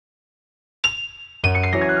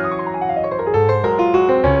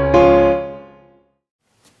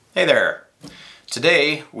Hey there!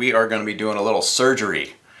 Today we are going to be doing a little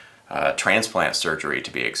surgery, transplant surgery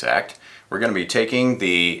to be exact. We're going to be taking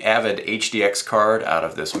the Avid HDX card out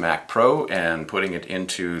of this Mac Pro and putting it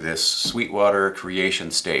into this Sweetwater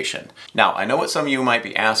Creation Station. Now, I know what some of you might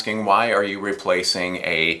be asking, why are you replacing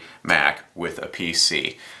a Mac with a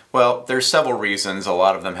PC? Well, there's several reasons. A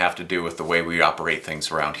lot of them have to do with the way we operate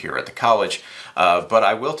things around here at the college. But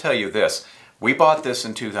I will tell you this, we bought this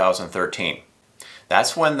in 2013.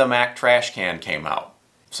 That's when the Mac trash can came out.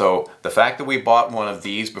 So the fact that we bought one of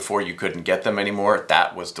these before you couldn't get them anymore,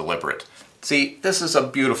 that was deliberate. See, this is a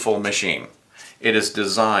beautiful machine. It is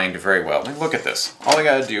designed very well. Look at this. All I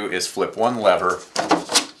gotta do is flip one lever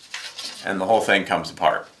and the whole thing comes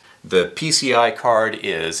apart. The PCI card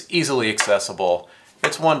is easily accessible.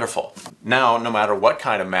 It's wonderful. Now, no matter what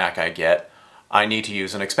kind of Mac I get, I need to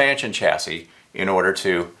use an expansion chassis in order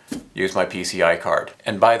to use my PCI card.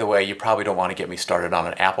 And by the way, you probably don't want to get me started on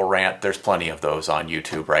an Apple rant. There's plenty of those on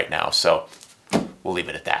YouTube right now, so we'll leave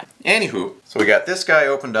it at that. Anywho, so we got this guy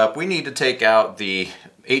opened up. We need to take out the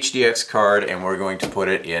HDX card and we're going to put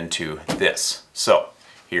it into this. So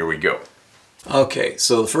here we go. Okay,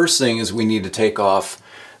 so the first thing is we need to take off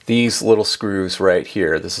these little screws right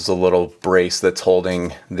here. This is a little brace that's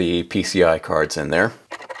holding the PCI cards in there.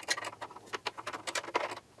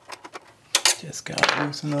 Just gotta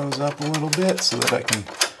loosen those up a little bit so that I can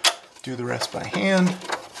do the rest by hand.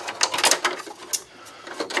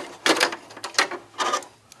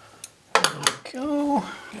 There we go.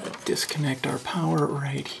 Gotta disconnect our power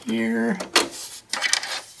right here.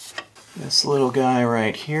 This little guy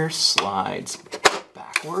right here slides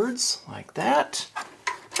backwards like that.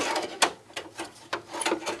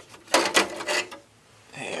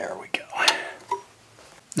 There we go.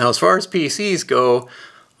 Now, as far as PCs go,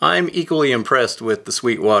 I'm equally impressed with the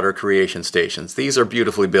Sweetwater Creation Stations. These are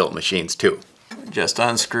beautifully built machines too. Just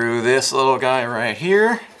unscrew this little guy right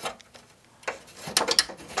here.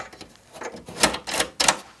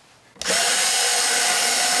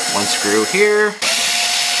 One screw here,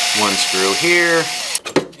 one screw here,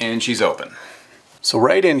 and she's open. So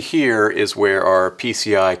right in here is where our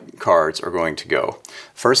PCI cards are going to go.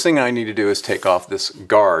 First thing I need to do is take off this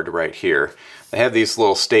guard right here. They have these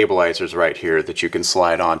little stabilizers right here that you can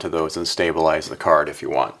slide onto those and stabilize the card if you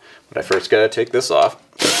want. But I first gotta take this off.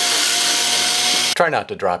 Try not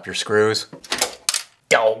to drop your screws.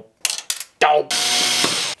 Don't.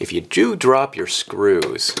 If you do drop your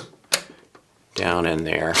screws down in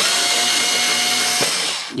there,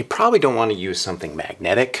 you probably don't want to use something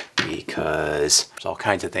magnetic because there's all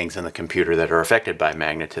kinds of things in the computer that are affected by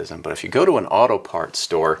magnetism. But if you go to an auto parts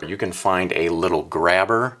store, you can find a little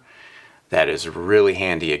grabber that is really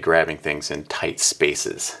handy at grabbing things in tight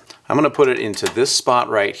spaces. I'm going to put it into this spot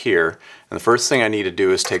right here, and the first thing I need to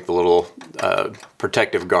do is take the little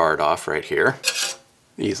protective guard off right here.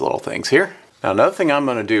 These little things here. Now, another thing I'm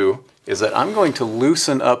going to do is that I'm going to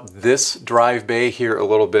loosen up this drive bay here a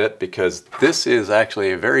little bit because this is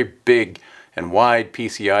actually a very big and wide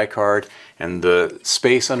PCI card, and the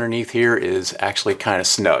space underneath here is actually kind of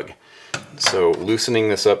snug. So loosening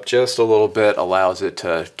this up just a little bit allows it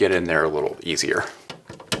to get in there a little easier.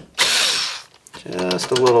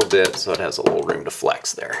 Just a little bit so it has a little room to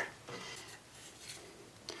flex there.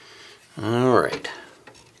 Alright.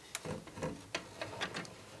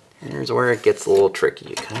 Here's where it gets a little tricky.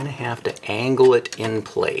 You kind of have to angle it in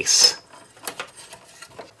place.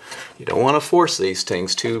 You don't want to force these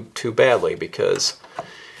things too badly because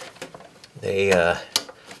they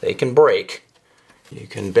can break. You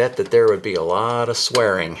can bet that there would be a lot of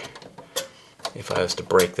swearing if I was to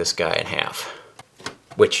break this guy in half,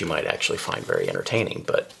 which you might actually find very entertaining,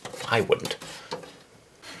 but I wouldn't.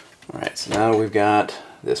 All right, so now we've got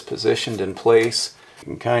this positioned in place. You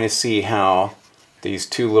can kind of see how these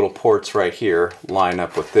two little ports right here line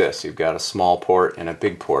up with this. You've got a small port and a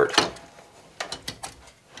big port.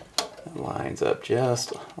 It lines up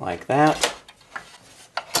just like that.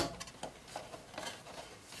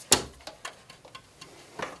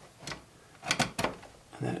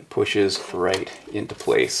 And then it pushes right into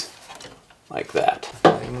place like that.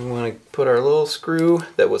 And we want to put our little screw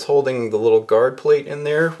that was holding the little guard plate in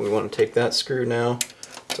there. We want to take that screw now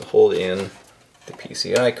to hold in the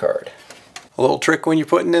PCI card. A little trick when you're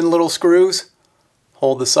putting in little screws,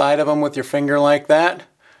 hold the side of them with your finger like that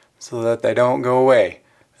so that they don't go away.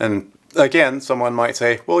 And again, someone might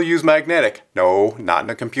say, well, use magnetic. No, not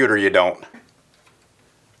in a computer you don't.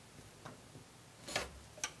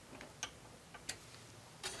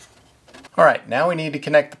 Alright, now we need to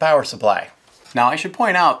connect the power supply. Now I should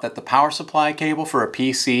point out that the power supply cable for a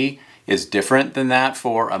PC is different than that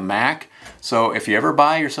for a Mac. So if you ever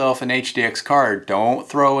buy yourself an HDX card, don't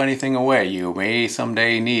throw anything away. You may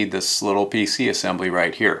someday need this little PC assembly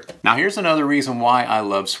right here. Now here's another reason why I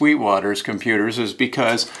love Sweetwater's computers, is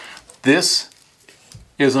because this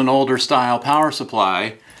is an older style power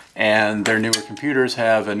supply, and their newer computers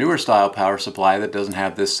have a newer style power supply that doesn't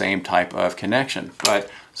have this same type of connection. But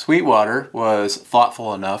Sweetwater was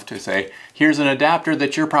thoughtful enough to say, here's an adapter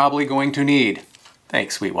that you're probably going to need.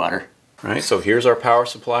 Thanks, Sweetwater. All right, so here's our power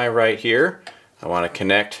supply right here. I want to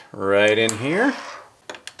connect right in here.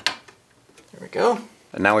 There we go.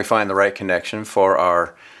 And now we find the right connection for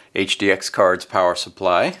our HDX card's power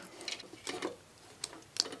supply.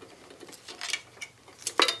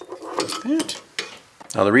 Like that.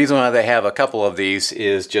 Now the reason why they have a couple of these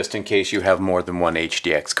is just in case you have more than one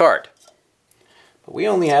HDX card. But we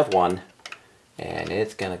only have one, and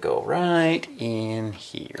it's gonna go right in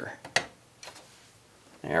here.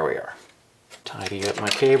 There we are. Tidy up my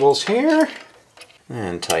cables here,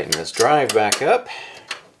 and tighten this drive back up.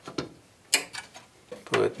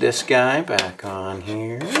 Put this guy back on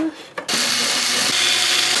here.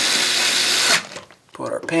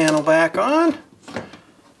 Put our panel back on.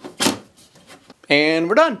 And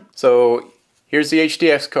we're done. So here's the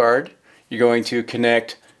HDX card. You're going to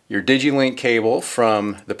connect your DigiLink cable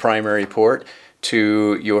from the primary port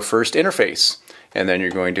to your first interface. And then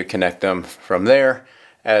you're going to connect them from there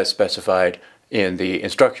as specified in the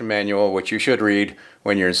instruction manual, which you should read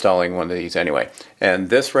when you're installing one of these anyway. And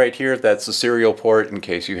this right here, that's the serial port in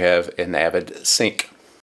case you have an Avid sync.